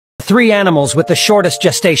3 animals with the shortest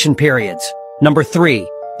gestation periods. Number 3.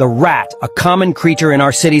 The rat, a common creature in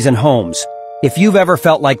our cities and homes. If you've ever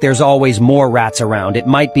felt like there's always more rats around, it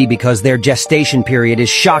might be because their gestation period is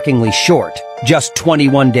shockingly short, just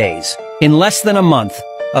 21 days. In less than a month,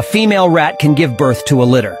 a female rat can give birth to a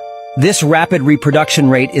litter. This rapid reproduction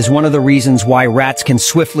rate is one of the reasons why rats can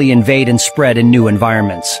swiftly invade and spread in new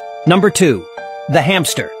environments. Number 2. The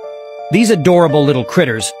hamster. These adorable little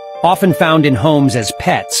critters, often found in homes as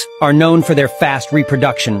pets, are known for their fast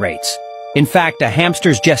reproduction rates. In fact, a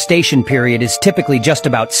hamster's gestation period is typically just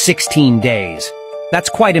about 16 days. That's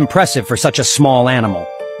quite impressive for such a small animal.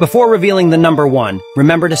 Before revealing the number 1,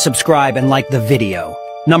 remember to subscribe and like the video.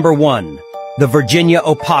 Number 1. The Virginia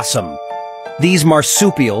opossum. These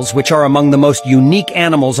marsupials, which are among the most unique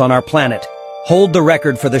animals on our planet, hold the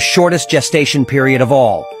record for the shortest gestation period of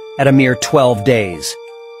all, at a mere 12 days.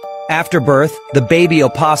 After birth, the baby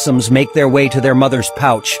opossums make their way to their mother's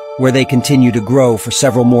pouch, where they continue to grow for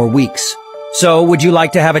several more weeks. So, would you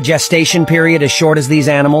like to have a gestation period as short as these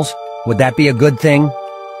animals? Would that be a good thing?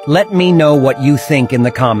 Let me know what you think in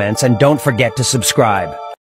the comments, and don't forget to subscribe.